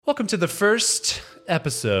Welcome to the first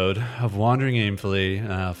episode of Wandering Aimfully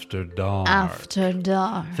After Dark. After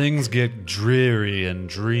Dark. Things get dreary and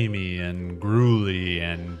dreamy and gruely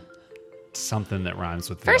and something that rhymes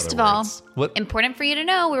with the First other of all, words. What? important for you to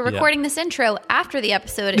know, we're recording this intro after the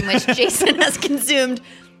episode in which Jason has consumed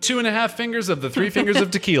 2.5 fingers of the 3 fingers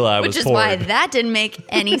of tequila I was which is poured. why that didn't make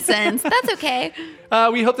any sense. That's okay.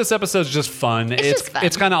 We hope this episode's just fun. It's just fun.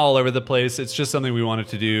 It's kind of all over the place. It's just something we wanted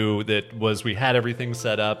to do we had everything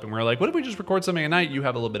set up and we're like, what if we just record something at night? You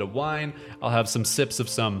have a little bit of wine. I'll have some sips of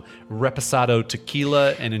some reposado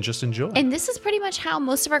tequila and then just enjoy. And this is pretty much how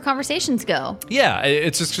most of our conversations go. Yeah,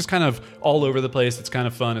 it's just kind of all over the place. It's kind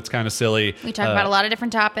of fun. It's kind of silly. We talk about a lot of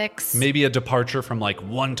different topics. Maybe a departure from like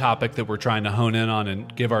one topic that we're trying to hone in on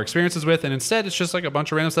and give our experiences with. And instead, it's just like a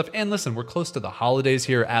bunch of random stuff. And listen, we're close to the holidays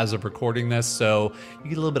here as of recording this. So you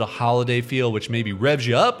get a little bit of holiday feel, which maybe revs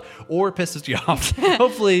you up or pisses you off.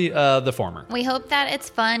 Hopefully the former. We hope that it's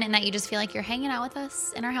fun and that you just feel like you're hanging out with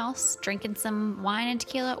us in our house, drinking some wine and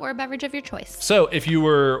tequila or a beverage of your choice. So if you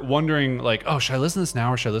were wondering like, oh, should I listen to this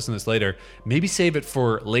now or should I listen to this later? Maybe save it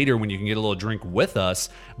for later when you can get a little drink with us.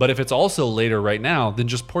 But if it's also later right now, then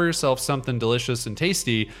just pour yourself something delicious and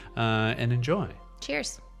tasty and enjoy.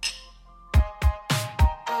 Cheers.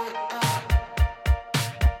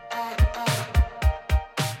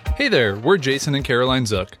 Hey there, we're Jason and Caroline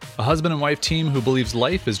Zook, a husband and wife team who believes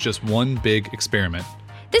life is just one big experiment.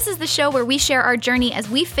 This is the show where we share our journey as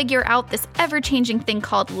we figure out this ever-changing thing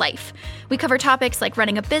called life. We cover topics like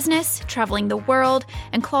running a business, traveling the world,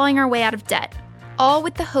 and clawing our way out of debt, all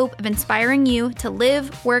with the hope of inspiring you to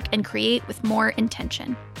live, work, and create with more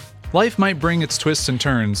intention. Life might bring its twists and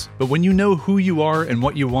turns, but when you know who you are and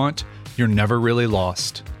what you want, you're never really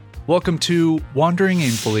lost. Welcome to Wandering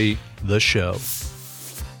Aimfully, the show.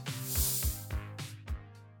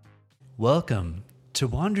 Welcome to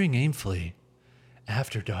Wandering Aimfully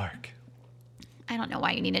After Dark. I don't know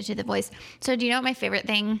why you needed to do the voice. So do you know what my favorite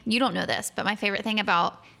thing, you don't know this, but my favorite thing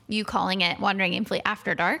about you calling it Wandering Aimfully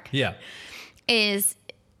After Dark Yeah. is,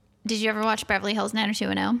 did you ever watch Beverly Hills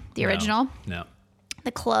 90210, the original? No.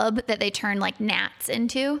 The club that they turned like gnats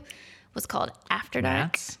into was called After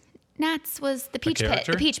Dark. Gnats? Gnats was the Peach Pit.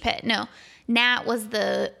 character? The Peach Pit. No. Nat was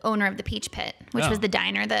the owner of the Peach Pit, which Oh. was the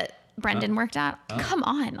diner that Brendan worked at. Come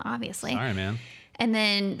on, obviously. All right, man. And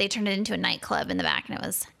then they turned it into a nightclub in the back, and it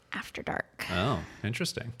was After Dark. Oh,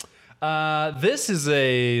 interesting. This is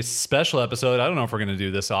a special episode. I don't know if we're going to do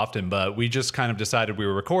this often, but we just kind of decided we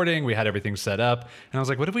were recording. We had everything set up. And I was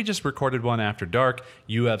like, what if we just recorded one after dark?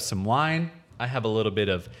 You have some wine. I have a little bit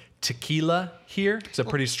of tequila here. It's a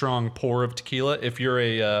pretty strong pour of tequila. If you're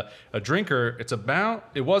a drinker,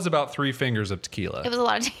 it was about 3 fingers of tequila. It was a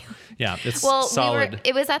lot of tequila. Yeah, it's Well, solid.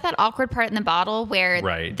 it was at that awkward part in the bottle where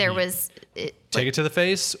Right. there was... Take it to the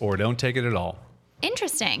face or don't take it at all.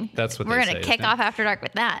 Interesting. That's what we're they going say, to kick isn't it? off After Dark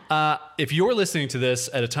with that. If you're listening to this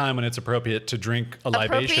at a time when it's appropriate to drink a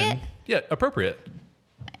libation. Appropriate? Yeah, appropriate.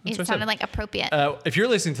 It what I sounded said. like appropriate. If you're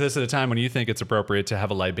listening to this at a time when you think it's appropriate to have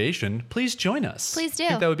a libation, please join us. Please do. I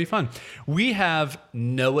think that would be fun. We have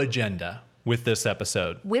no agenda with this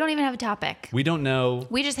episode. We don't even have a topic. We don't know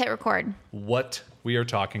We just hit record. what we are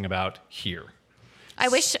talking about here. I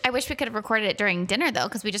wish we could have recorded it during dinner though,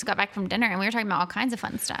 because we just got back from dinner and we were talking about all kinds of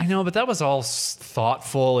fun stuff. I know, but that was all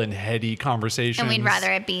thoughtful and heady conversations. And we'd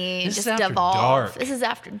rather it be This is just After devolve. Dark. This is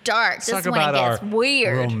After Dark. Let's This talk is when about it gets our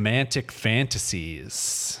weird. romantic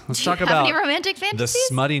fantasies. Let's Do talk you have about any romantic the fantasies?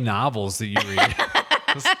 smutty novels that you read.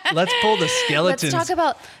 let's pull the skeletons. Let's talk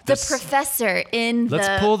about the professor in Let's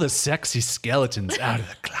the... pull the sexy skeletons out of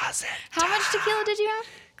the closet. How much tequila did you have?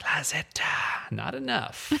 Closet. Not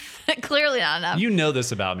enough. Clearly not enough. You know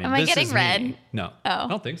this about me. Am I This getting is red? me. No. Oh. I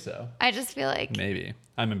don't think so. I just feel like Maybe.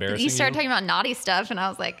 I'm embarrassing you started talking about naughty stuff and I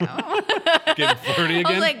was like, oh. Getting flirty again?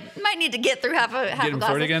 I was like, might need to get through half a Getting glass.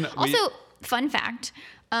 flirty again? Also, fun fact,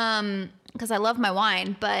 because I love my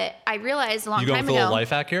wine, but I realized a long you going time for a ago. little life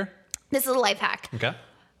hack here? This is a life hack. Okay.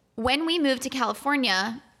 When we moved to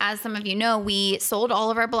California, as some of you know, we sold all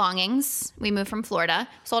of our belongings. We moved from Florida,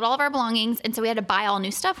 sold all of our belongings, and so we had to buy all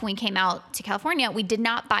new stuff when we came out to California. We did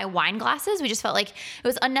not buy wine glasses. We just felt like it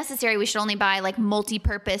was unnecessary. We should only buy like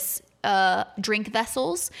multi-purpose drink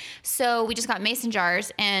vessels. So we just got mason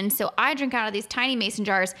jars. And so I drink out of these tiny mason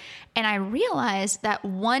jars, and I realized that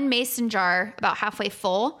one mason jar, about halfway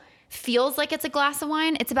full, feels like it's a glass of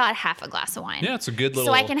wine. It's about half a glass of wine. Yeah, it's a good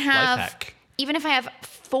little So I can have, life hack. even if I have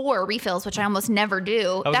 4 refills, which I almost never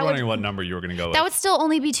do, I was that wondering would, what number you were going to go with. that would still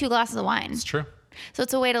only be 2 glasses of wine. It's true. So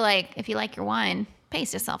it's a way to, like, if you like your wine,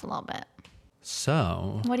 pace yourself a little bit.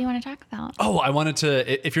 So, What do you want to talk about? oh, I wanted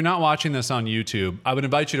to, if you're not watching this on YouTube, I would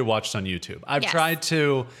invite you to watch this on YouTube. I've Yes. tried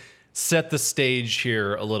to set the stage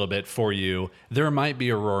here a little bit for you. There might be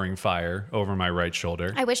a roaring fire over my right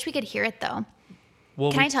shoulder. I wish we could hear it though.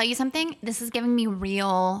 Well, Can I tell you something? This is giving me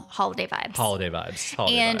real holiday vibes. Holiday vibes.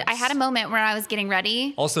 I had a moment where I was getting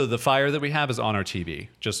ready. Also, the fire that we have is on our TV,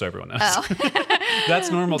 just so everyone knows. Oh. That's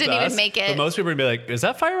normal to us. Didn't even make it. But most people would be like, is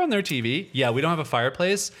that fire on their TV? Yeah, we don't have a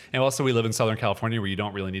fireplace. And also, we live in Southern California where you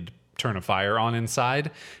don't really need to turn a fire on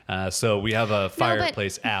inside. So we have a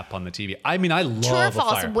fireplace app on the TV. I mean, I love True or a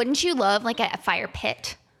false? fire. Wouldn't you love like a fire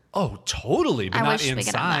pit? Oh, totally. But I not wish we could have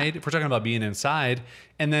that. inside. If we're talking about being inside.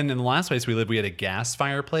 And then in the last place we lived, we had a gas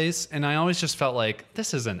fireplace. And I always just felt like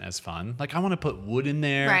this isn't as fun. Like I want to put wood in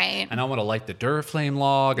there. Right. And I want to light the Duraflame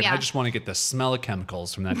log. And Yeah. I just want to get the smell of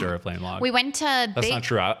chemicals from that Duraflame log. We went to That's not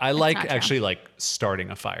true. I like not true. actually like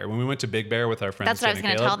starting a fire. When we went to Big Bear with our friends, That's what I was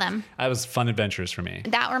Jen and gonna tell Caleb, them. That was fun adventures for me.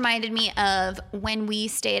 That reminded me of when we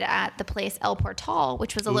stayed at the place El Portal,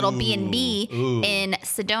 which was a little B&B in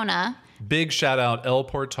Sedona. Big shout out El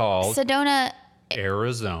Portal, Sedona,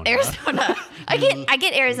 Arizona. Arizona. I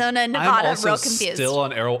get Arizona and I'm Nevada also real confused. still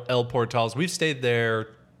on El Portals. We've stayed there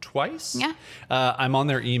twice. Yeah. I'm on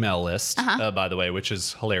their email list, by the way, which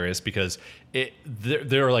is hilarious because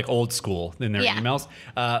they're like old school in their Yeah. emails.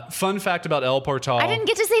 Fun fact about El Portal. I didn't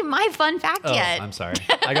get to say my fun fact yet. I'm sorry.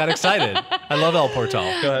 I got excited. I love El Portal.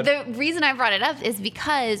 Go ahead. The reason I brought it up is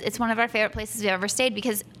because it's one of our favorite places we've ever stayed,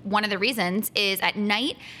 because one of the reasons is at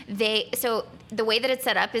night so the way that it's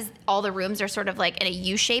set up is all the rooms are sort of like in a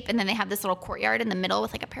U shape, and then they have this little courtyard in the middle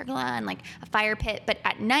with like a pergola and like a fire pit. But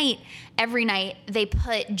at night, every night, they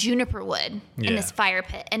put juniper wood in this fire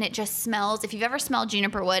pit, and it just smells. If you've ever smelled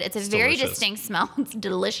juniper wood, it's a very delicious. distinct smell. It's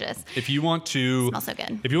delicious. If you want to, Smells so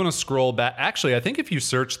good. If you want to scroll back, actually, I think if you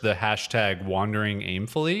search the hashtag wandering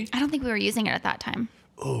aimfully, I don't think we were using it at that time.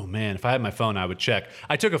 oh man, if I had my phone, I would check.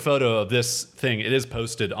 I took a photo of this thing. It is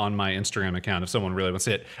posted on my Instagram account if someone really wants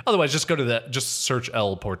to see it. Otherwise, just go to just search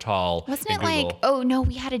El Portal. Wasn't in it like, Google. oh no,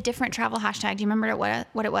 we had a different travel hashtag. Do you remember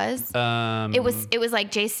what it was? It was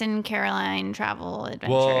like Jason Caroline Travel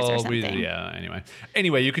Adventures or something.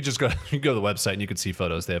 Anyway, you could just go to the website and you could see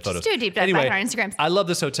photos. They have photos. do a deep dive back on our Instagrams. I love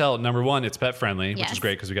this hotel. Number one, it's pet friendly, which Yes. is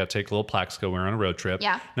great because we got to take little Plaxico. We're on a road trip.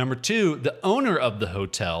 Yeah. Number two, the owner of the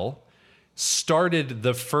hotel started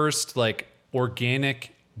the first like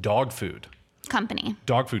organic dog food company.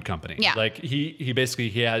 Yeah. Like he basically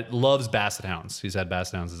loves basset hounds. He's had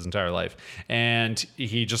basset hounds his entire life. And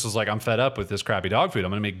he just was like, I'm fed up with this crappy dog food.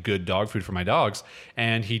 I'm going to make good dog food for my dogs.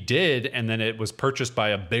 And he did. And then it was purchased by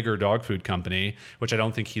a bigger dog food company, which I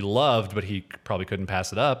don't think he loved, but he probably couldn't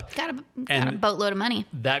pass it up. Got a boatload of money.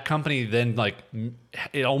 That company then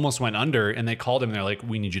it almost went under, and they called him and they're like,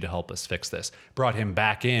 we need you to help us fix this. Brought him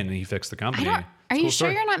back in and he fixed the company. Are you sure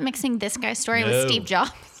you're not mixing this guy's story with Steve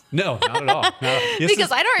Jobs? No, not at all.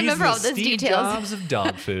 Because I don't remember all those Steve details. Jobs of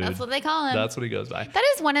dog food. That's what they call him. That's what he goes by. That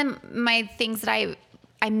is one of my things that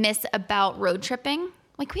I miss about road tripping.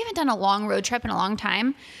 Like, we haven't done a long road trip in a long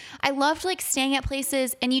time. I loved like staying at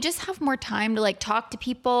places, and you just have more time to like talk to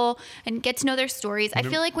people and get to know their stories. I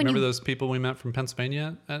feel like when remember those people we met from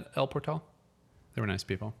Pennsylvania at El Portal? They were nice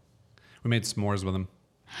people. We made s'mores with them.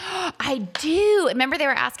 I do. Remember they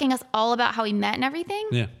were asking us all about how we met and everything?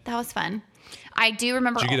 Yeah. That was fun. I do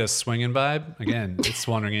remember. Did you get a swinging vibe? Again, it's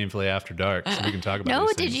Wandering Aimfully After Dark, so we can talk about No,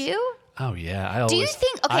 these did things. you? Oh, yeah. Do you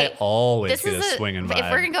think, okay. I always this get is a swinging vibe. If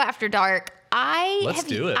we're going to go after dark, Let's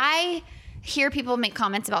do it. I hear people make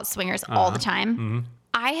comments about swingers all the time. Mm-hmm.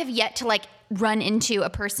 I have yet to like run into a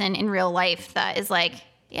person in real life that is like,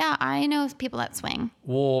 yeah, I know people that swing.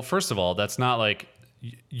 Well, first of all, that's not like,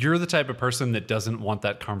 you're the type of person that doesn't want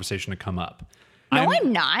that conversation to come up. No,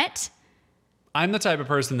 I'm not. I'm the type of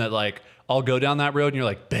person that like, I'll go down that road and you're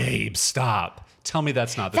like, babe, stop. Tell me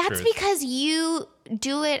that's not the truth. That's because you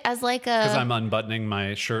do it as like Because a I'm unbuttoning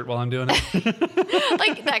my shirt while I'm doing it.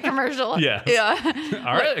 like that commercial. Yes. Yeah.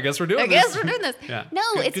 All right, I guess we're doing I this. guess we're doing this. Yeah. No,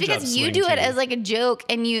 it's Good job, because you Swing do it TV. as like a joke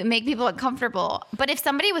and you make people uncomfortable. But if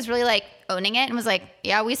somebody was really like owning it and was like,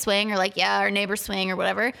 yeah, we swing, or like, yeah, our neighbors swing or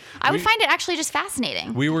whatever, I would find it actually just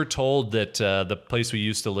fascinating. We were told that the place we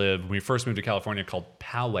used to live when we first moved to California, called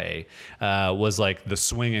Poway, was like the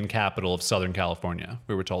swinging capital of Southern California.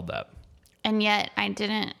 We were told that. And yet I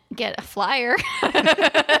didn't get a flyer.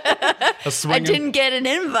 I I didn't get an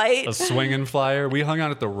invite. A swinging flyer. We hung out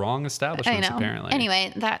at the wrong I establishments, know. apparently.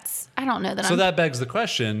 Anyway, I don't know that So I'm. that begs the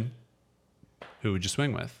question, who would you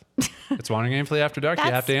swing with? It's Wandering Aimfully After Dark. You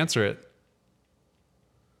have to answer it.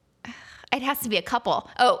 It has to be a couple.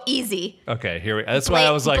 Oh, easy. Okay, that's why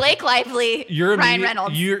I was like, Blake Lively, Ryan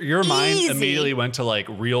Reynolds. Your mind Easy. immediately went to like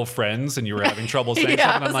real friends, and you were having trouble saying Yeah,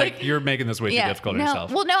 stuff. And I I'm was like, you're making this way too difficult on no.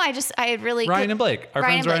 yourself. Well, no, I really Ryan and Blake, our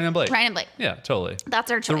friends Ryan and Blake. Ryan and Blake. Yeah, totally. That's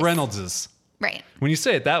our choice. The Reynoldses. Right. When you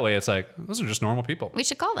say it that way, it's like those are just normal people. We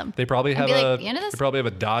should call them. They probably have be like, "You into this?" they probably have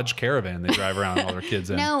a Dodge Caravan they drive around all their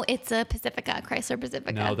kids in. No, it's a Pacifica, Chrysler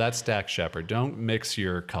Pacifica. No, that's Dax Shepard. Don't mix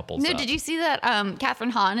your couples No, up. did you see that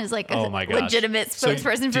Catherine Hahn is like a Oh my gosh. legitimate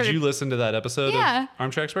spokesperson for... Did you listen to that episode Yeah. of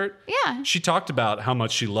Armchair Expert? Yeah. She talked about how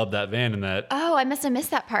much she loved that van and that. Oh, I must have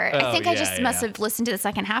missed that part. I think I just must have listened to the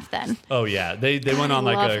second half then. Oh yeah, they went on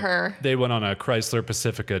like love her. they went on a Chrysler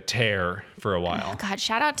Pacifica tear for a while. Oh, God,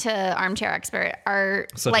 shout out to Armchair Expert.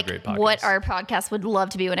 Such a great podcast. What our podcast would love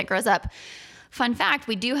to be when it grows up. Fun fact,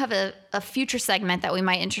 we do have a future segment that we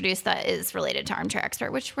might introduce that is related to Armchair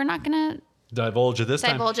Expert, which we're not going to Divulge at this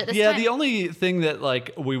time. Yeah, the only thing that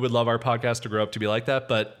like we would love our podcast to grow up to be like that,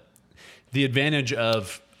 but the advantage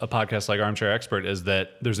of a podcast like Armchair Expert is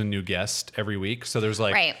that there's a new guest every week. So there's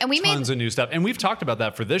like Right. And we tons of new stuff. And we've talked about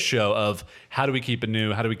that for this show of how do we keep it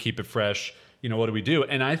new? How do we keep it fresh? You know, what do we do?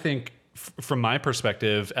 And I think from my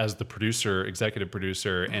perspective as the producer, executive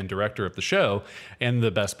producer and director of the show and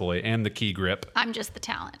the best boy and the key grip. I'm just the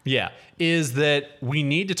talent. Yeah, is that we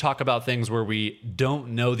need to talk about things where we don't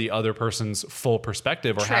know the other person's full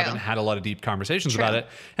perspective or True. haven't had a lot of deep conversations True. about it.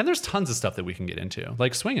 And there's tons of stuff that we can get into,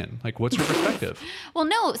 like swinging. Like, what's your perspective? Well,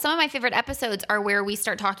 no, some of my favorite episodes are where we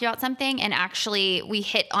start talking about something and actually we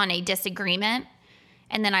hit on a disagreement.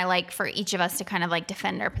 And then I like for each of us to kind of like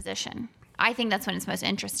defend our position. I think that's when it's most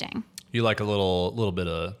interesting. You like a little bit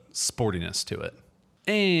of sportiness to it.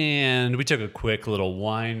 And we took a quick little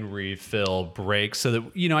wine refill break so that,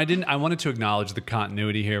 you know, I wanted to acknowledge the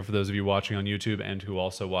continuity here for those of you watching on YouTube and who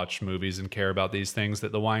also watch movies and care about these things,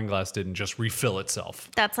 that the wine glass didn't just refill itself.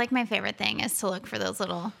 That's like my favorite thing is to look for those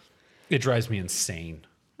little... It drives me insane.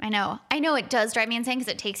 I know it does drive me insane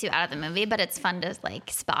because it takes you out of the movie, but it's fun to like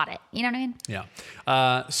spot it. You know what I mean?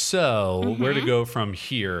 Yeah. So where to go from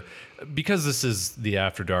here? Because this is the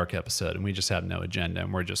After Dark episode and we just have no agenda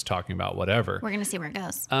and we're just talking about whatever. We're going to see where it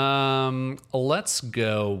goes. Let's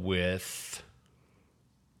go with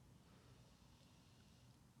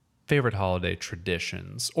favorite holiday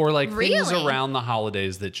traditions or like things Really? around the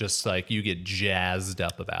holidays that just like you get jazzed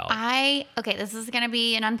up about. Okay, this is going to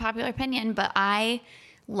be an unpopular opinion, but I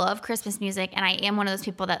love Christmas music and I am one of those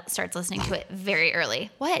people that starts listening to it very early.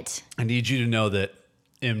 What? I need you to know that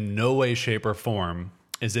in no way, shape, or form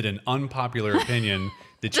is it an unpopular opinion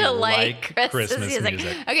that you like Christmas music.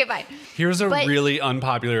 Okay, fine. Here's a really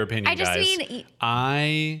unpopular opinion, I just guys. mean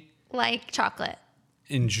I like chocolate.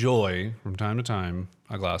 enjoy, from time to time,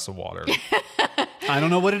 a glass of water. I don't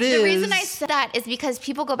know what it is. The reason I said that is because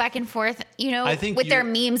people go back and forth, you know, I think with their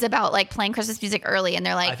memes about like playing Christmas music early, and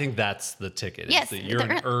they're like, I think that's the ticket. is Yes, that you're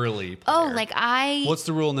an early player. oh, like What's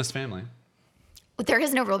the rule in this family? there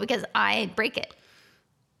is no rule because I break it.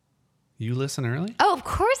 You listen early? Oh, of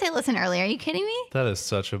course I listen early. Are you kidding me? That is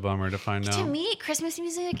such a bummer to find out. To me, Christmas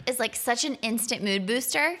music is like such an instant mood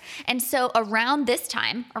booster. And so around this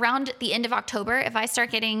time, around the end of October, if I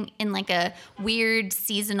start getting in like a weird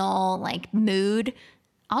seasonal like mood,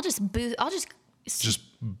 I'll just boost. Just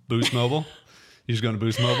Boost Mobile? You just going to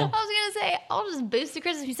Boost Mobile? I was going to say, I'll just boost the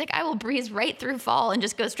Christmas music. I will breeze right through fall and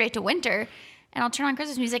just go straight to winter. And I'll turn on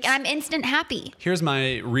Christmas music and I'm instant happy. Here's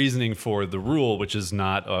my reasoning for the rule, which is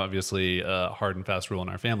not obviously a hard and fast rule in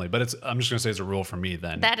our family, but I'm just going to say it's a rule for me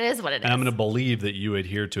then. That is what it is. And I'm going to believe that you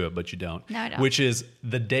adhere to it, but you don't. No, I don't. Which is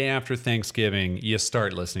the day after Thanksgiving, you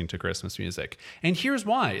start listening to Christmas music. And here's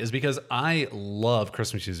why, is because I love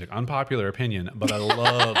Christmas music. Unpopular opinion, but I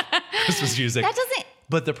love Christmas music. That doesn't...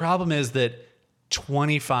 But the problem is that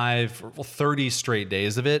 25 or 30 straight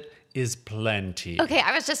days of it is plenty. Okay,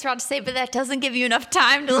 I was just about to say, but that doesn't give you enough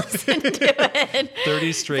time to listen to it.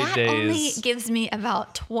 30 straight that days. That only gives me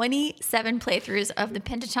about 27 playthroughs of the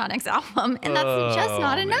Pentatonics album, and that's just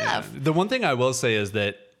not enough. The one thing I will say is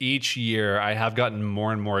that each year I have gotten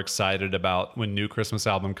more and more excited about when new Christmas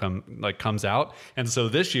album comes out. And so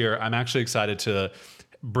this year I'm actually excited to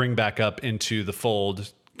bring back up into the fold.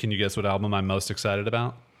 Can you guess what album I'm most excited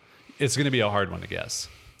about? It's going to be a hard one to guess.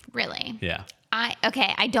 Really? Yeah.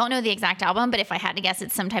 I don't know the exact album, but if I had to guess,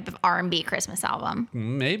 it's some type of R&B Christmas album.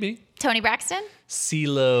 Maybe. Tony Braxton?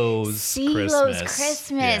 CeeLo's Christmas.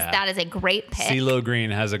 Yeah. That is a great pick. CeeLo Green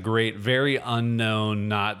has a great, very unknown,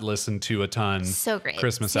 not listened to a ton so great.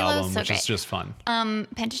 Christmas CeeLo's album, so which great. is just fun.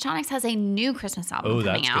 Pentatonics has a new Christmas album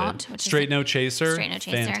coming out. Good. Straight No Chaser. Straight No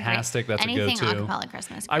Chaser. Fantastic. Great. That's Anything a go-to. acapella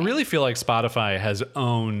Christmas. I great. really feel like Spotify has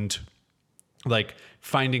owned like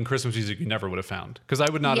finding Christmas music you never would have found. Because I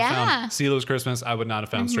would not have found CeeLo's Christmas. I would not have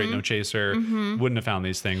found Straight No Chaser. Wouldn't have found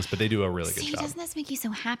these things, but they do a really good job. Doesn't this make you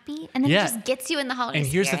so happy? And then it just gets you in the holiday And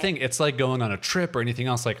here's the spirit. thing. It's like going on a trip or anything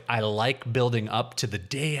else. Like I like building up to the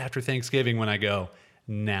day after Thanksgiving when I go,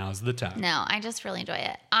 now's the time. No, I just really enjoy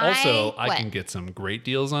it. Also, I can get some great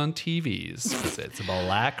deals on TVs because it's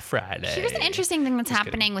Black Friday. Here's an interesting thing that's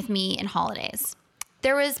happening with me in holidays.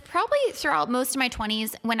 There was probably throughout most of my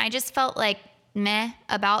 20s when I just felt like meh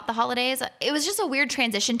about the holidays. It was just a weird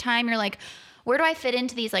transition time. You're like, where do I fit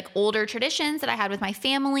into these like older traditions that I had with my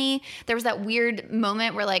family? There was that weird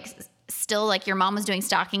moment where like still like your mom was doing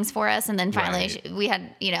stockings for us. And then finally we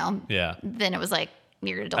had, then it was like,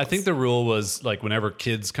 you're adults. I think the rule was like whenever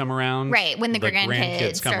kids come around, right? When the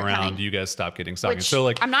grandkids come around, coming. you guys stop getting stockings. So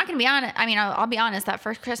like, I'm not going to be honest. I mean, I'll be honest. That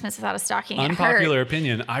first Christmas without a stocking, unpopular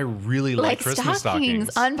opinion. I really like Christmas stockings.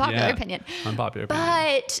 Unpopular opinion. Unpopular opinion.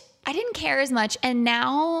 But I didn't care as much. And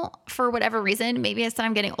now, for whatever reason, maybe it's that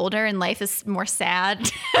I'm getting older and life is more sad.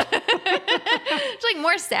 It's like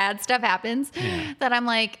more sad stuff happens that I'm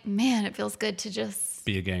like, man, it feels good to just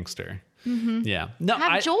be a gangster. Yeah. No,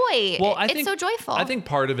 have joy. Well, it's so joyful. I think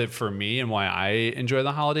part of it for me and why I enjoy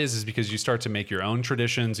the holidays is because you start to make your own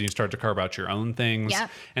traditions and you start to carve out your own things.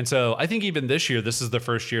 Yep. And so I think even this year, this is the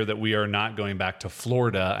first year that we are not going back to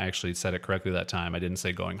Florida. I actually said it correctly that time. I didn't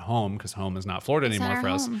say going home because home is not Florida anymore for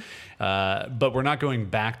us. But we're not going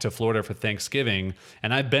back to Florida for Thanksgiving.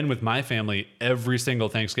 And I've been with my family every single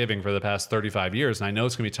Thanksgiving for the past 35 years. And I know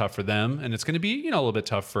it's going to be tough for them. And it's going to be, a little bit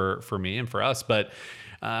tough for me and for us. But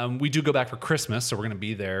we do go back for Christmas, so we're going to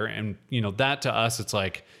be there. And, that to us, it's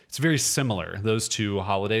like, it's very similar, those two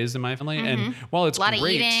holidays in my family. And while it's great. A lot of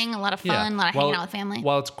eating, a lot of fun, a lot of hanging out with family.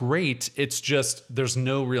 While it's great, it's just, there's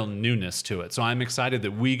no real newness to it. So I'm excited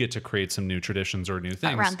that we get to create some new traditions or new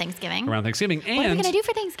things. Around Thanksgiving. And what are we going to do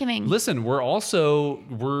for Thanksgiving? Listen, we're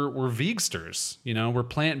vegsters, we're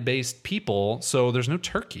plant-based people. So there's no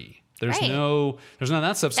turkey. There's none of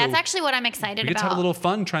that stuff. That's actually what I'm excited about. We get to have a little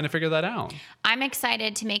fun trying to figure that out. I'm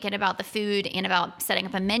excited to make it about the food and about setting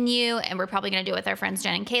up a menu. And we're probably going to do it with our friends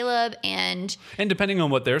Jen and Caleb. And depending on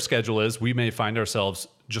what their schedule is, we may find ourselves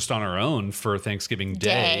just on our own for Thanksgiving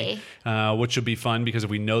Day. Which will be fun because if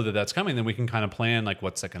we know that that's coming, then we can kind of plan like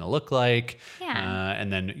what's that going to look like. Yeah.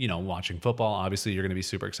 And then, watching football, obviously you're going to be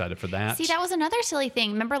super excited for that. See, that was another silly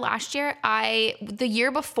thing. Remember last year, the year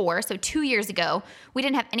before, so 2 years ago, we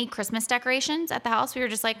didn't have any Christmas decorations at the house. We were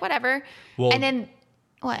just like, whatever. Well, and then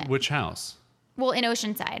what? Which house? Well, in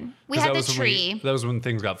Oceanside. We had the tree. That was when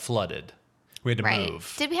things got flooded. We had to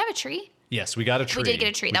move. Did we have a tree? Yes, we got a tree. We did get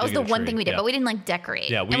a tree. That was the one thing we did, but we didn't decorate.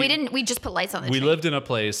 Yeah, we just put lights on the tree. We lived in a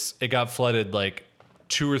place, it got flooded like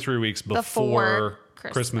 2 or 3 weeks before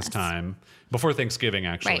Christmas time. Before Thanksgiving,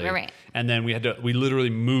 actually. Right. And then we literally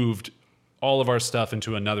moved all of our stuff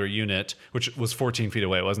into another unit, which was 14 feet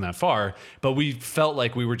away. It wasn't that far, but we felt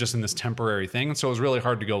like we were just in this temporary thing. And so it was really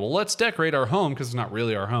hard to go, well, let's decorate our home because it's not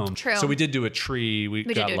really our home. True. So we did do a tree. We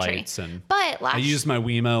got lights. But I used my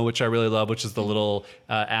Wemo, which I really love, which is the little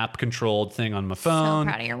app controlled thing on my phone. So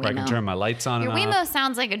proud of your Wemo. Where I can turn my lights on and off. Your Wemo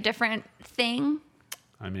sounds like a different thing.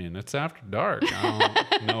 I mean, it's after dark. I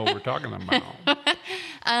don't know what we're talking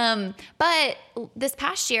about. But this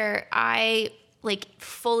past year, I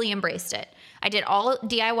fully embraced it. I did all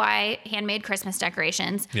DIY handmade Christmas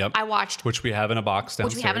decorations. Yep. I watched... Which we have in a box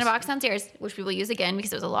downstairs. Which we will use again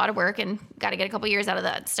because it was a lot of work and got to get a couple years out of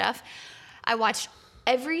that stuff. I watched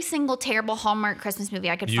every single terrible Hallmark Christmas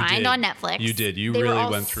movie I could find on Netflix. You did. They really were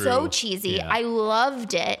all went through. So cheesy. Yeah. I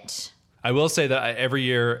loved it. I will say that every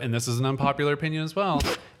year, and this is an unpopular opinion as well,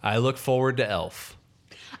 I look forward to Elf.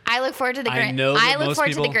 I look forward to the Grinch. I look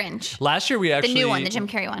forward to the Grinch. Last year we actually... The new one, the Jim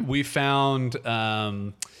Carrey one.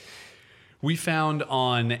 We found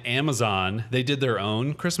on Amazon, they did their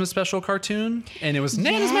own Christmas special cartoon, and it was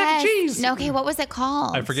Nana's Mac and Cheese. Okay, what was it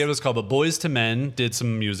called? I forget what it was called, but Boys to Men did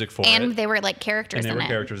some music for it. And they were characters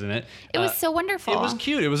in it. It was so wonderful. It was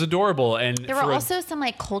cute. It was adorable. And there were also some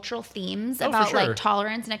cultural themes about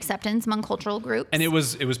tolerance and acceptance among cultural groups. And it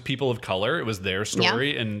was people of color. It was their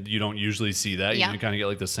story, and you don't usually see that. You kind of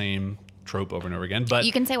get the same trope over and over again, but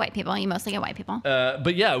you can say white people. You mostly get white people.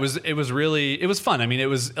 But yeah, it was fun. I mean, it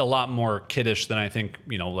was a lot more kiddish than I think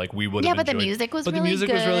we would have. Yeah, but the music was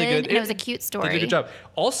really good. And it was a cute story. They did a good job.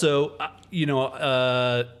 Also,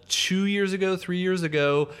 3 years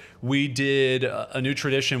ago, we did a new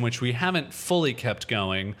tradition which we haven't fully kept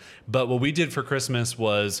going. But what we did for Christmas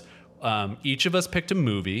was each of us picked a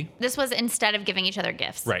movie. This was instead of giving each other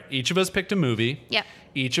gifts. Right. Each of us picked a movie. Yep.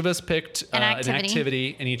 Each of us picked an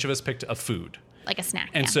activity, and each of us picked a food. like a snack.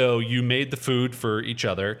 And so you made the food for each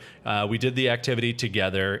other. We did the activity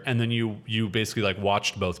together, and then you basically like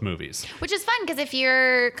watched both movies. Which is fun because if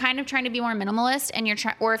you're kind of trying to be more minimalist and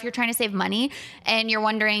or if you're trying to save money and you're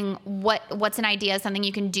wondering what's an idea, something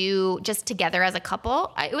you can do just together as a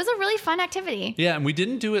couple, it was a really fun activity. Yeah, and we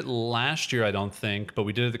didn't do it last year, I don't think, but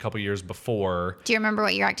we did it a couple years before. Do you remember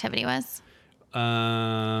what your activity was?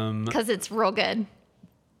 Because it's real good.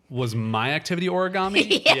 Was my activity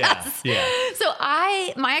origami? Yes. Yeah. So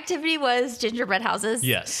my activity was gingerbread houses.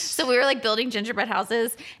 Yes. So we were like building gingerbread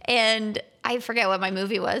houses, and I forget what my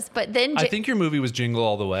movie was, but then I think your movie was Jingle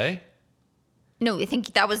All the Way. No, I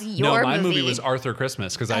think that was your movie. No, my movie was Arthur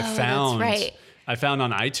Christmas because I found that's right. I found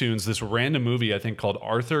on iTunes this random movie I think called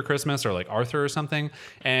Arthur Christmas or like Arthur or something,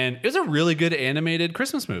 and it was a really good animated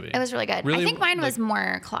Christmas movie. It was really good. Really, I think mine was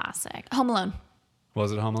more classic. Home Alone.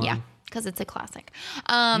 Was it Home Alone? Yeah, because it's a classic.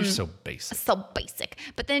 You're so basic. So basic.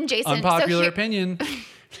 But then Jason. Unpopular opinion.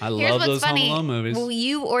 I love those funny. Home Alone movies. Well,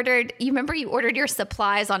 you remember you ordered your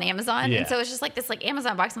supplies on Amazon? Yeah. And so it's just like this like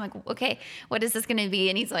Amazon box. I'm like, okay, what is this going to be?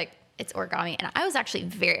 And he's like, it's origami. And I was actually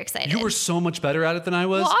very excited. You were so much better at it than I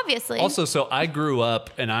was. Well, obviously. Also, so I grew up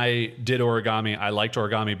and I did origami. I liked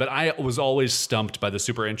origami, but I was always stumped by the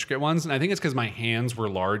super intricate ones. And I think it's because my hands were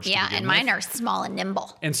large. Yeah, and mine with. are small and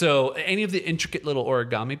nimble. And so any of the intricate little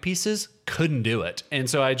origami pieces couldn't do it. And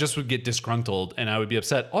so I just would get disgruntled and I would be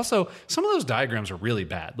upset. Also, some of those diagrams are really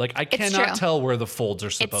bad. Like I cannot true. tell where the folds are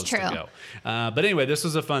supposed to true. go. But anyway, this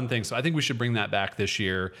was a fun thing. So I think we should bring that back this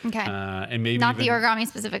year. Okay. And maybe Not even, the origami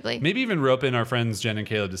specifically. Maybe even rope in our friends Jen and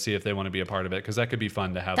Caleb to see if they want to be a part of it, because that could be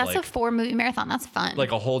fun to have. That's like a 4-movie marathon. That's fun.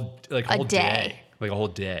 like a whole day. Like a whole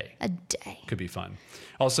day. A day. Could be fun.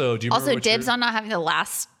 Also, do you remember Also, what dibs on not having the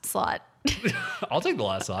last slot. I'll take the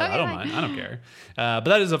last slide. Okay, I don't fine. mind. I don't care. But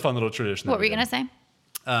that is a fun little tradition. What were you going to say?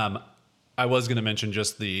 I was going to mention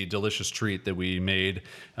just the delicious treat that we made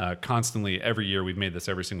constantly every year. We've made this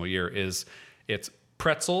every single year. It's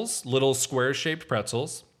pretzels, little square-shaped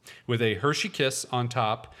pretzels with a Hershey Kiss on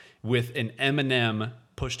top with an M&M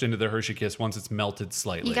pushed into the Hershey Kiss once it's melted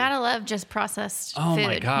slightly. You gotta love just processed food. Oh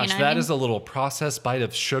my gosh, you know that is a little processed bite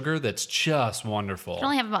of sugar that's just wonderful. I can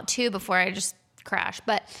only have about 2 before I just crash.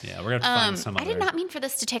 But Yeah, we're gonna have to find some I other. did not mean for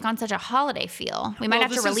this to take on such a holiday feel. We might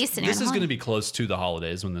have to release it. This is going to be close to the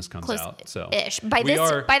holidays when this comes out. So ish. By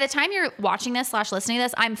the time you're watching this / listening to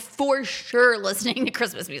this, I'm for sure listening to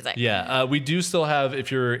Christmas music. Yeah, we do still have,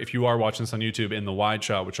 if you are watching this on YouTube in the wide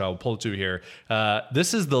shot, which I'll pull to here,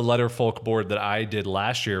 this is the Letter Folk board that I did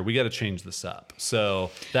last year. We got to change this up. So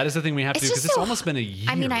that is the thing we have to do because it's almost been a year.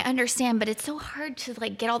 I mean, I understand, but it's so hard to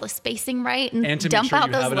like get all the spacing right and to dump make sure out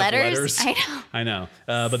you those have enough letters. I know.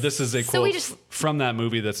 But this is a So we quote just- from that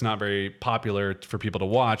movie that's not very popular for people to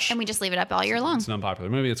watch. And we just leave it up all year long. It's an unpopular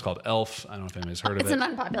movie. It's called Elf. I don't know if anybody's heard of It's it. an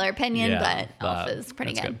unpopular opinion, but Elf is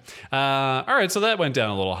pretty that's good. All right, so that went down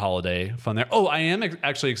a little holiday fun there. Oh, I am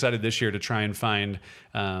actually excited this year to try and find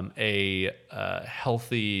a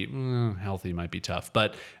healthy might be tough,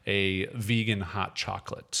 but a vegan hot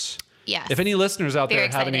chocolate. Yes. If any listeners out Very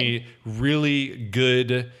there have any really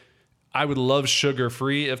good, I would love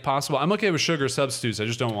sugar-free if possible. I'm okay with sugar substitutes. I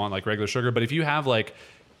just don't want like regular sugar. But if you have like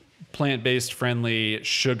plant-based friendly,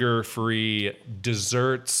 sugar-free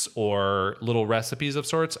desserts or little recipes of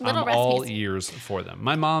sorts, I'm all ears for them.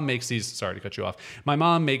 My mom makes these, sorry to cut you off. My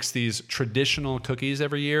mom makes these traditional cookies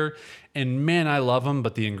every year. And man, I love them,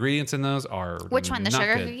 but the ingredients in those are Which one? The not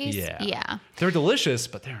sugar good. cookies? Yeah. They're delicious,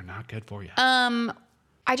 but they're not good for you.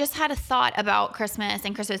 I just had a thought about Christmas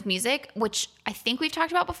and Christmas music, which I think we've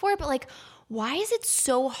talked about before, but like, why is it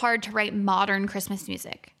so hard to write modern Christmas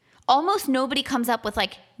music? Almost nobody comes up with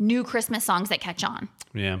like new Christmas songs that catch on.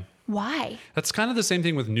 Yeah. Why? That's kind of the same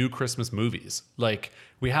thing with new Christmas movies. Like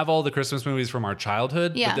we have all the Christmas movies from our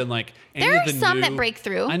childhood, but then like there are some that break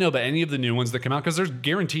through. I know, but any of the new ones that come out, because there's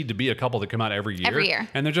guaranteed to be a couple that come out every year. Every year.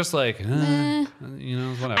 And they're just like,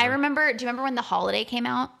 whatever. I remember, do you remember when The Holiday came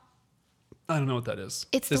out? I don't know what that is.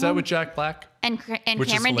 It's is the that one- with Jack Black? And Which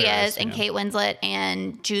is Cameron hilarious, Diaz and yeah. Kate Winslet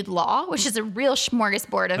and Jude Law, which is a real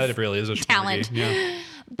smorgasbord of That really is a talent. smorgy, yeah.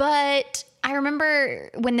 But I remember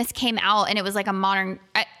when this came out and it was like a modern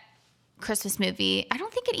Christmas movie. I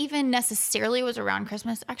don't think it even necessarily was around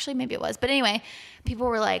Christmas. Actually, maybe it was. But anyway, people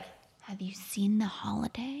were like, have you seen The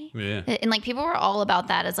Holiday? Yeah. And like people were all about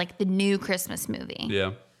that as like the new Christmas movie.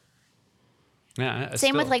 Yeah. Yeah.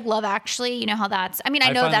 Same with like Love Actually. You know how that's, I mean,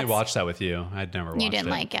 I know finally that's, watched that with you. I'd never watched it. you didn't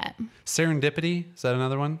like it. Serendipity? Is that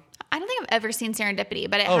another one? I don't think I've ever seen Serendipity,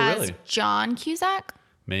 but it Oh, has really? John Cusack.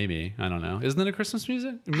 Maybe. I don't know. Isn't it a Christmas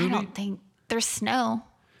movie? I don't think there's snow.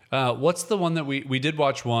 What's the one that we did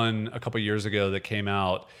watch one a couple years ago that came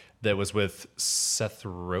out that was with Seth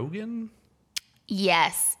Rogen?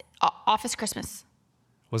 Yes. Office Christmas.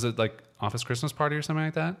 Was it like Office Christmas Party or something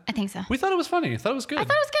like that? I think so. We thought it was funny. I thought it was good. I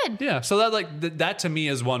thought it was good. Yeah. So that that to me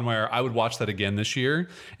is one where I would watch that again this year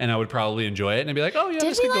and I would probably enjoy it and I'd be like, oh yeah, Did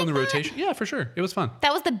this we could go in like the that? rotation. Yeah, for sure. It was fun.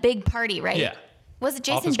 That was the big party, right? Yeah. Was it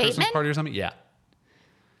Jason Office Bateman? Christmas Party or something? Yeah. That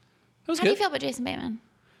was How do good. you feel about Jason Bateman?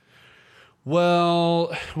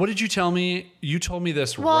 Well, what did you tell me? You told me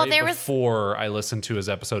this Well, right before I listened to his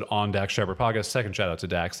episode on Dax Shepard podcast. Second shout out to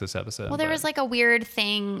Dax this episode. Well, there was like a weird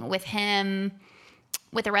thing with him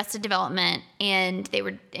with Arrested Development, and they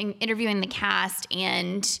were interviewing the cast,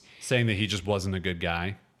 and saying that he just wasn't a good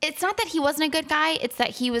guy. it's not that he wasn't a good guy. It's that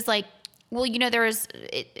he was like, well, you know,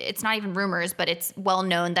 it's not even rumors, but it's well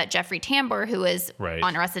known that Jeffrey Tambor, who is Right.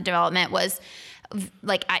 on Arrested Development, was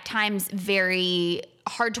like at times very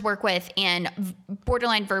hard to work with and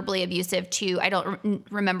borderline verbally abusive to, I don't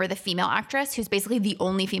remember the female actress, who's basically the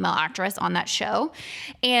only female actress on that show.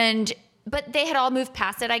 But they had all moved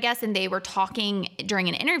past it, I guess, and they were talking during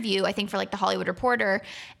an interview, I think for like the Hollywood Reporter,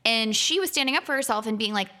 and she was standing up for herself and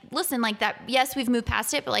being like, listen, like that, yes, we've moved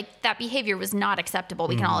past it, but like that behavior was not acceptable.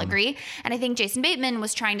 We can all agree. And I think Jason Bateman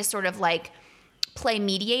was trying to sort of like play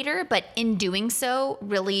mediator, but in doing so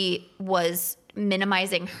really was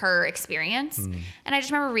minimizing her experience. And I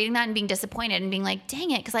just remember reading that and being disappointed and being like,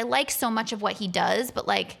 dang it, because I like so much of what he does, but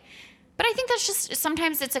I think that's just,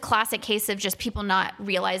 sometimes it's a classic case of just people not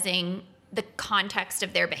realizing the context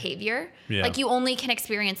of their behavior. Yeah. Like you only can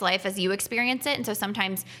experience life as you experience it. And so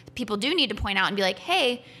sometimes people do need to point out and be like,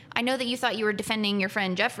 hey, I know that you thought you were defending your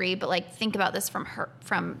friend Jeffrey, but like think about this from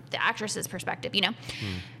the actress's perspective, you know?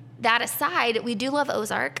 That aside, we do love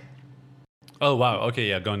Ozark. Oh, wow. Okay,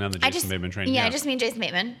 yeah, going down the Jason Bateman train. Yeah, I just mean Jason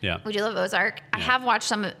Bateman. Yeah. We do love Ozark. I have watched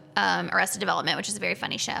some Arrested Development, which is a very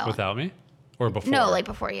funny show. Without me? Or before? No, like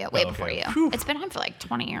before you. Way Oh, before okay. you. Whew. It's been on for like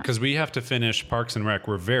 20 years. Because we have to finish Parks and Rec.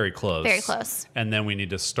 We're very close. Very close. And then we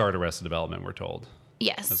need to start Arrested Development, we're told.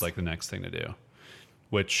 Yes. That's like the next thing to do.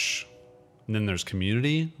 And then there's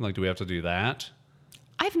Community. Like, do we have to do that?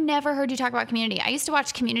 I've never heard you talk about Community. I used to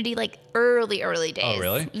watch Community like early days. Oh,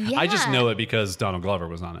 really? Yeah. I just know it because Donald Glover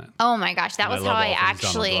was on it. Oh my gosh, that And I was love how all I things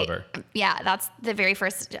Donald actually. Glover. Yeah, that's the very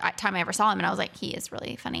first time I ever saw him, and I was like, he is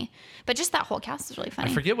really funny. But just that whole cast is really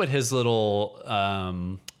funny. I forget what his little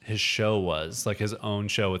his show was, like his own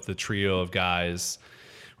show with the trio of guys,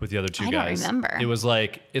 with the other two I don't guys. remember. It was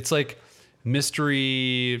like, it's like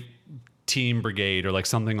Mystery Team Brigade or like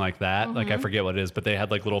something like that. Like I forget what it is, but they had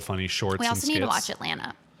like little funny shorts. We and also need to skits. watch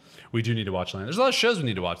Atlanta. We do need to watch Atlanta. There's a lot of shows we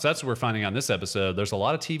need to watch. That's what we're finding out in this episode. There's a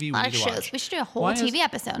lot of TV we A lot need of to shows. watch. We should do a whole Why TV is-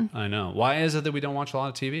 episode. I know. Why is it that we don't watch a lot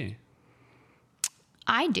of TV?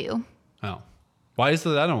 I do. Oh. Why is it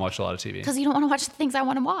that I don't watch a lot of TV? Because you don't want to watch the things I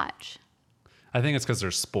want to watch. I think it's because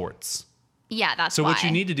there's sports. Yeah, that's So why. what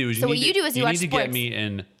you need to do is so what you do is you watch need to sports. get me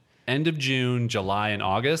in end of June, July, and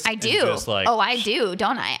August. I and do. just like, I do,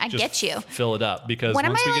 don't I? I just get you. Fill it up because When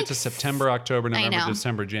am once I, we like, get to September, October, November, know.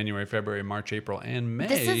 December, January, February, March, April, and May.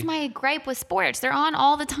 This is my gripe with sports. They're on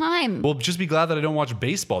all the time. Well, just be glad that I don't watch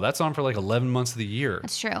baseball. That's on for like 11 months of the year.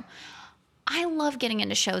 That's true. I love getting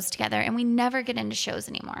into shows together, and we never get into shows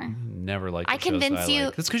anymore. Never like. I convince you-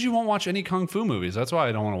 Like. That's because you won't watch any kung fu movies. That's why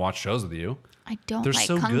I don't want to watch shows with you. I don't They're like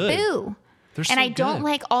so Kung good. Fu. They're And so I don't good.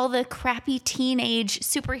 like all the crappy teenage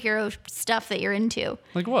superhero stuff that you're into.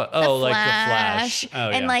 Like what? The Oh, like the Flash. Oh,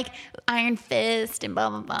 and yeah. like Iron Fist and blah,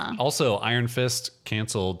 blah, blah. Also, Iron Fist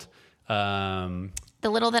canceled. The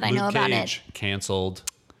little that I Luke know about Cage canceled.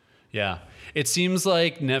 Yeah, it seems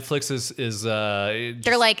like Netflix is.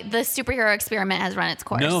 They're like, the superhero experiment has run its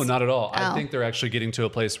course. No, not at all. I Oh. think they're actually getting to a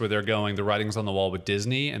place where they're going. The writing's on the wall with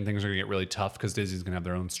Disney, and things are going to get really tough because Disney's going to have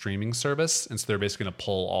their own streaming service, and so they're basically going to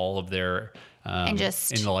pull all of their And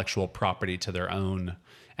just- intellectual property to their own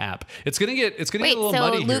app. It's going to get Wait, a little so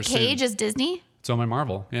muddy here Luke Cage soon. is Disney? It's on my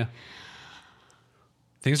Marvel. Yeah,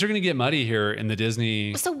 things are going to get muddy here in the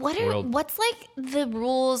Disney. So world. what's like the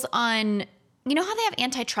rules on, you know how they have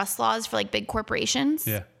antitrust laws for like big corporations?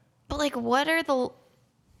 Yeah. But like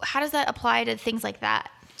how does that apply to things like that?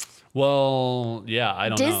 Well, yeah, I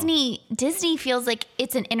don't know. Disney feels like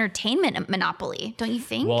it's an entertainment monopoly, don't you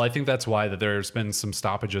think? Well, I think that's why that there's been some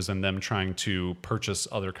stoppages in them trying to purchase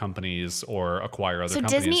other companies or acquire other so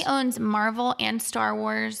companies. Disney owns Marvel and Star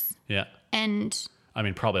Wars Yeah. and I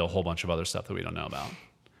mean, probably a whole bunch of other stuff that we don't know about.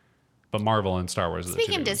 But Marvel and Star Wars are the two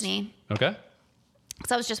speaking of big ones. Disney, Okay.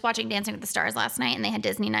 because I was just watching Dancing with the Stars last night and they had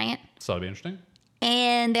Disney night So that'll be interesting.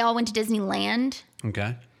 and they all went to Disneyland.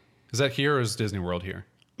 Okay. Is that here or is Disney World here?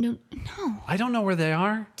 No, I don't know where they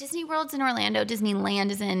are. Disney World's in Orlando. Disneyland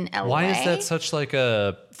is in LA. Why is that such like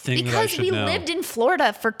a thing that I Because should we know? lived in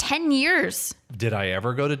Florida for 10 years. Did I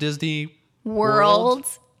ever go to Disney World.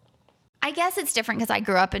 I guess it's different because I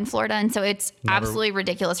grew up in Florida, and so it's absolutely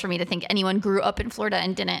ridiculous for me to think anyone grew up in Florida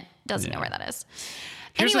and doesn't know where that is.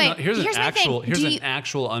 Here's Here's an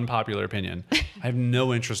actual unpopular opinion. I have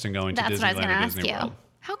no interest in going to Disneyland That's what I was going to or ask Disney you. World.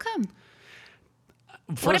 How come?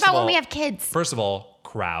 First What of about all- when we have kids? First of all,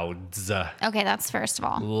 crowds. Okay, that's first of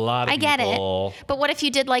all. A lot of I get people. it. But what if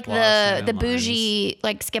you did like Lots the of bougie,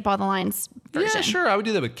 like skip all the lines version? Yeah, sure. I would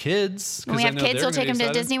do that with kids. When we have kids, we'll take them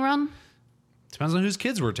to Disney World. Depends on whose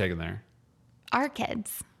kids we're taking there. Our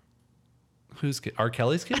kids. Whose kids? R.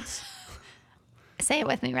 Kelly's kids? Say it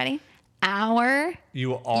with me. Ready? Our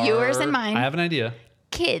You are. Yours and mine. I have an idea.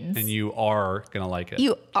 kids. And you are going to like it.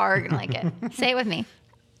 You are going to like it. Say it with me.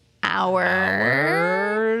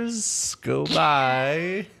 Hours go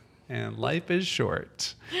by and life is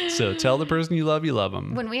short. So tell the person you love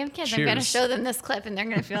them. When we have kids, Cheers. I'm going to show them this clip and they're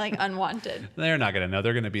going to feel like unwanted. They're not going to know.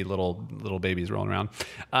 They're going to be little babies rolling around.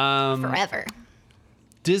 Forever.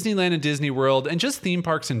 Disneyland and Disney World and just theme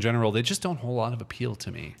parks in general, they just don't hold a lot of appeal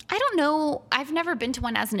to me. I don't know. I've never been to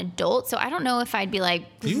one as an adult, so I don't know if I'd be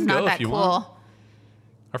like, this You is can not go that if you cool. want.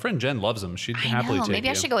 Our friend Jen loves them. She'd I happily know. take Maybe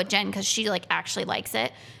you. I should go with Jen because she like actually likes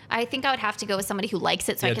it. I think I would have to go with somebody who likes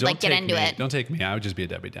it so I could like get take into me. it. Don't take me. I would just be a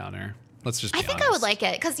Debbie Downer. Let's just be I think honest. I would like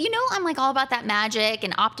it because I'm like all about that magic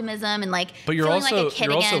and optimism and like But you're feeling also like a kid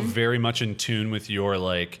you're also again. very much in tune with your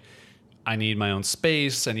like I need my own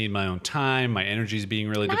space, I need my own time, my energy's being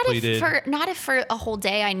really depleted. Not if for a whole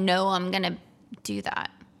day I know I'm gonna do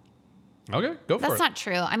that. Okay, go for it. That's not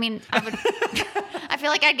true. I mean, I would. I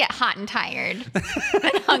feel like I'd get hot and tired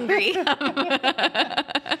and hungry.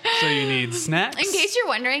 So you need snacks. In case you're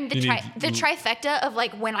wondering, the You need- trifecta of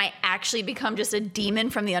like when I actually become just a demon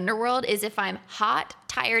from the underworld is if I'm hot,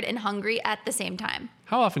 tired, and hungry at the same time.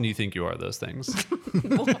 How often do you think you are those things?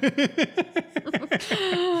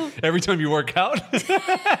 Every time you work out?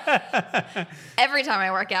 Every time I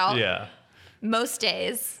work out, Yeah. most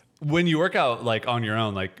days. When you work out like on your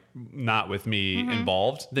own, like not with me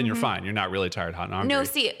involved, then you're fine. You're not really tired, hot, and hungry. No,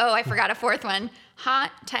 see, I forgot a fourth one.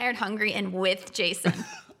 Hot, tired, hungry, and with Jason.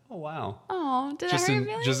 Oh wow. Oh, did Just I hurt in your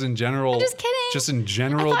feelings? just in general. I'm just kidding. Just in I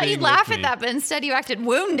general. thought being you'd laugh with at me. that, but instead you acted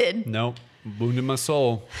wounded. Nope. Wounded my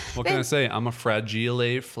soul. What can I say? I'm a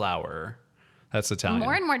fragile flower. That's Italian.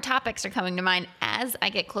 More and more topics are coming to mind as I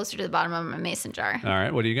get closer to the bottom of my mason jar. All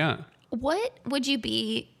right. What do you got? What would you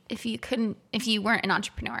be if you weren't an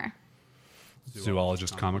entrepreneur?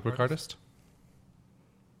 Zoologist, comic book artist.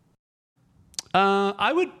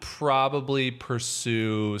 I would probably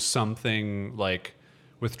pursue something like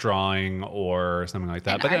withdrawing or something like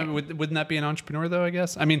that. An But art. wouldn't that be an entrepreneur though? I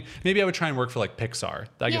guess. I mean, maybe I would try and work for like Pixar.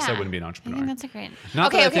 I guess I Yeah. wouldn't be an I entrepreneur. think that's a great.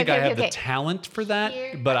 Not that I think I have okay. the talent for that,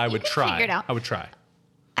 Here- but I you would can try. figure it out. I would try.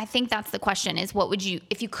 I think that's the question: is what would you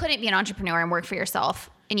if you couldn't be an entrepreneur and work for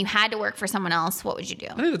yourself, and you had to work for someone else? What would you do?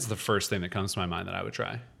 I think that's the first thing that comes to my mind that I would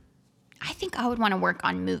try. I think I would want to work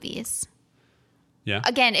on movies. Yeah.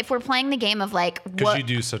 Again, if we're playing the game of like, Because what you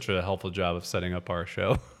do such a helpful job of setting up our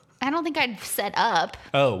show. I don't think I'd set up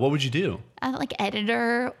Oh, what would you do? like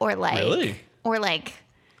editor or like Really? or like.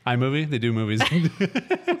 iMovie? They do movies.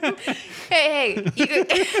 Hey,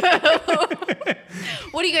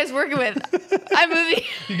 what are you guys working with? iMovie.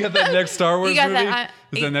 You got that next Star Wars You got movie? that,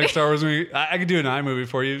 Is that next Star Wars movie? I could do an iMovie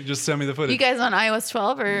for you. Just send me the footage. You guys on iOS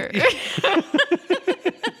 12 or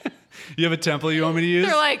You have a template you want me to use?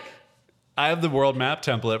 they're like, I have the world map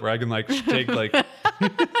template where I can like take like.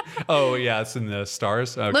 Oh yeah, it's in the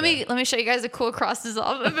stars. Okay. let me show you guys a cool cross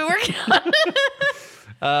dissolve I've been working on.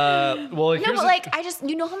 Well, No, here's but like I just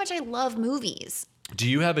how much I love movies. do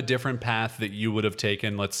you have a different path that you would have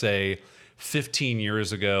taken? Let's say 15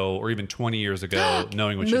 years ago, or even 20 years ago,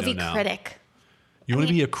 knowing what Movie you know now. critic. You want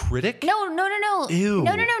to be a critic? No. Ew.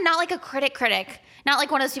 No, not like a critic. Not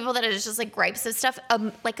like one of those people that is just like gripes of stuff.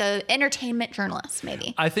 Like a entertainment journalist,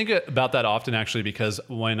 maybe. I think about that often actually because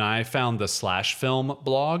when I found the Slash Film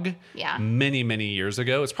blog Yeah. many, many years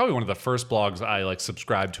ago, it's probably one of the first blogs I like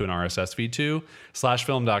subscribed to an RSS feed to,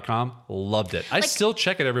 slashfilm.com. Loved it. I still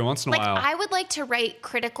check it every once in a Like while. I would like to write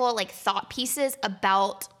critical like thought pieces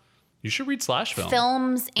about You should read Slash Film.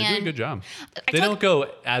 films They do and a good job. I They took- don't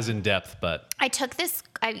go as in depth, but I took this,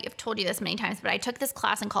 I've told you this many times, but I took this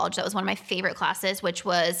class in college that was one of my favorite classes, which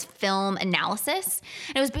was film analysis.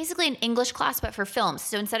 And it was basically an English class, but for films.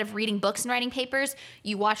 So instead of reading books and writing papers,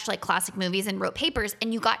 you watched like classic movies and wrote papers,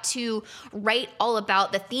 and you got to write all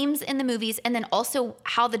about the themes in the movies and then also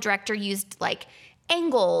how the director used like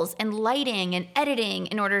angles and lighting and editing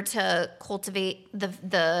in order to cultivate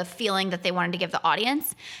the feeling that they wanted to give the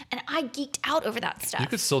audience. And I geeked out over that stuff. you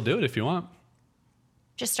could still do it if you want.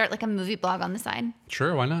 Just start like a movie blog on the side.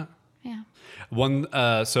 Sure, why not?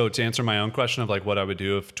 Yeah. So to answer my own question of like what I would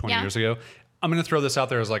do if 20 years ago, I'm going to throw this out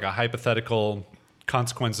there as like a hypothetical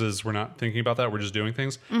consequences. We're not thinking about that. We're just doing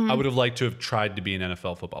things. I would have liked to have tried to be an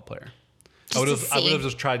NFL football player. I would have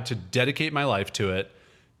just tried to dedicate my life to it,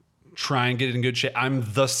 try and get in good shape. I'm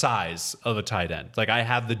the size of a tight end. Like I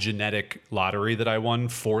have the genetic lottery that I won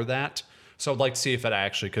for that. So I'd like to see if I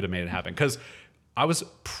actually could have made it happen. Because I was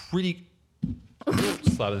pretty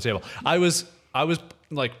slap on the table. I was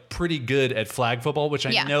like pretty good at flag football, which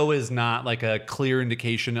I know is not like a clear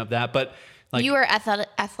indication of that, but like you are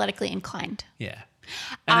athletically inclined. Yeah.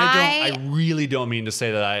 And I really don't mean to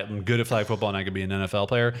say that I'm good at flag football and I could be an NFL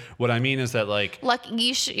player. What I mean is that like, you're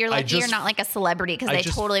lucky you're not like a celebrity, because they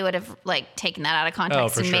totally would have like taken that out of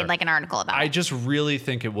context and made like an article about it. I just really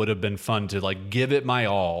think it would have been fun to like give it my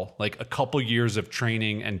all, like a couple years of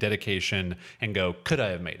training and dedication, and go, could I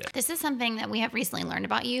have made it? This is something that we have recently learned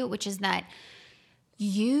about you, which is that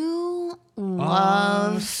you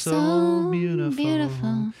love so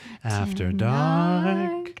beautiful after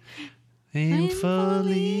dark.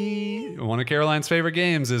 Painfully. One of Caroline's favorite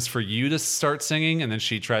games is for you to start singing and then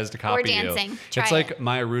she tries to copy you. Or dancing. It's like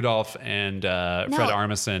Maya Rudolph and Fred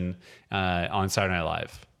Armisen on Saturday Night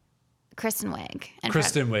Live. Kristen Wiig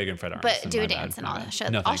and Fred Armisen. But do a dance and I'll show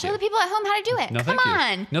No, I'll show the people at home how to do it. Come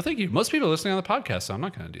on. No, thank you. Most people are listening on the podcast, so I'm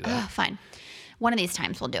not going to do that. Fine. One of these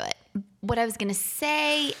times we'll do it. What I was going to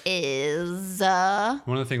say is... one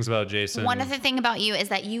of the things about Jason... One other thing about you is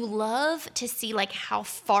that you love to see like how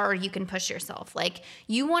far you can push yourself. Like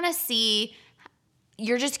you want to see...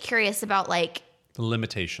 You're just curious about like... The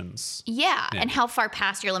limitations. Yeah, and how far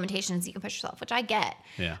past your limitations you can push yourself, which I get.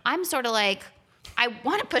 Yeah. I'm sort of like... I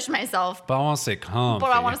want to push myself. But I want to say comfy.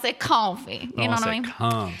 But I want to say comfy. You know what I mean?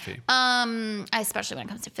 Comfy. Especially when it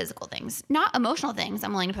comes to physical things. Not emotional things.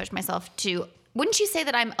 I'm willing to push myself to... Wouldn't you say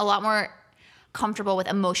that I'm a lot more comfortable with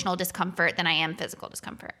emotional discomfort than I am physical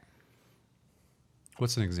discomfort?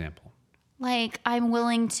 What's an example? Like I'm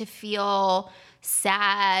willing to feel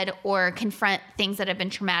sad or confront things that have been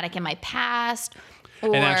traumatic in my past.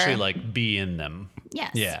 Or, and actually like be in them.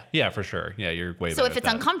 Yes. Yeah, for sure. Yeah, you're way better So if at it's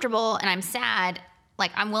that. uncomfortable and I'm sad,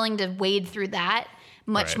 like I'm willing to wade through that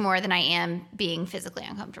much more than I am being physically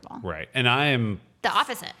uncomfortable. Right. And I am... The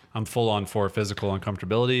opposite. I'm full on for physical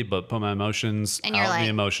uncomfortability, but put my emotions and you're out like, the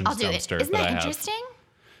emotions I'll do dumpster it. Isn't that I interesting?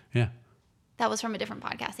 have. Yeah. That was from a different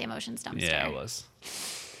podcast, the emotions dumpster. Yeah, it was.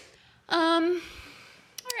 All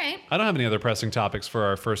right. I don't have any other pressing topics for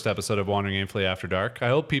our first episode of Wandering Aimfully After Dark. I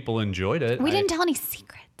hope people enjoyed it. We didn't tell any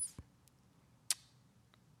secrets.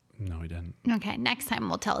 No, we didn't. Okay, next time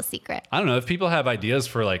we'll tell a secret. I don't know. If people have ideas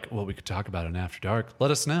for like what we could talk about in After Dark,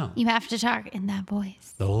 let us know. You have to talk in that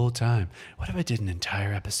voice. The whole time. What if I did an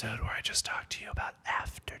entire episode where I just talked to you about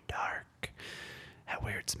After Dark? That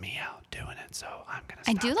weirds me out doing it, so I'm going to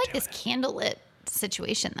stop. I do like this candlelit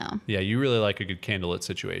situation, though. Yeah, you really like a good candlelit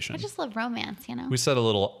situation. I just love romance, you know? We said a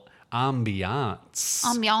little ambiance.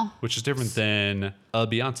 Ambiance. Which is different than a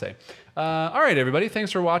Beyonce. All right, everybody.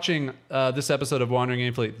 Thanks for watching this episode of Wandering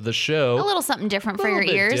Aimfully, the show. A little something different for your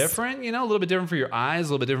ears. Different, you know, a little bit different for your eyes,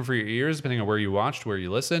 a little bit different for your ears, depending on where you watched, where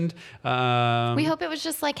you listened. We hope it was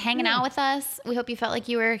just like hanging out with us. We hope you felt like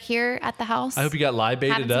you were here at the house. I hope you got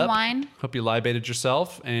libated having up. Some wine. Hope you libated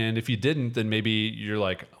yourself. And if you didn't, then maybe you're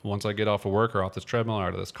like, once I get off of work or off this treadmill or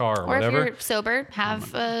out of this car or whatever. Or if you're sober,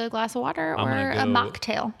 have a glass of water or a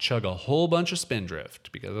mocktail. Chug a whole bunch of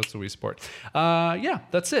Spindrift, because that's what we support. Yeah,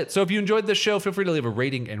 that's it. So if you enjoyed this show, feel free to leave a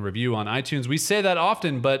rating and review on iTunes. We say that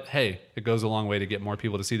often, but hey, it goes a long way to get more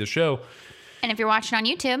people to see the show. And if you're watching on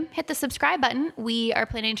YouTube, hit the subscribe button. We are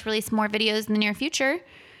planning to release more videos in the near future.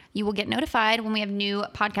 You will get notified when we have new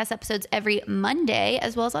podcast episodes every Monday,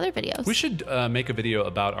 as well as other videos. We should make a video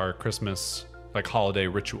about our Christmas like holiday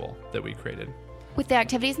ritual that we created. With the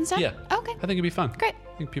activities and stuff? Yeah. Okay. I think it'd be fun. Great.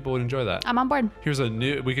 I think people would enjoy that. I'm on board.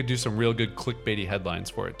 We could do some real good clickbaity headlines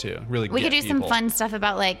for it too. Really We could do people. some fun stuff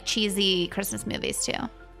about like cheesy Christmas movies too.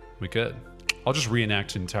 We could. I'll just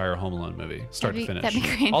reenact an entire Home Alone movie, start to finish. That'd be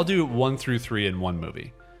great. I'll do 1 through 3 in one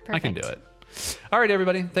movie. Perfect. I can do it. All right,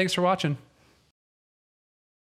 everybody. Thanks for watching.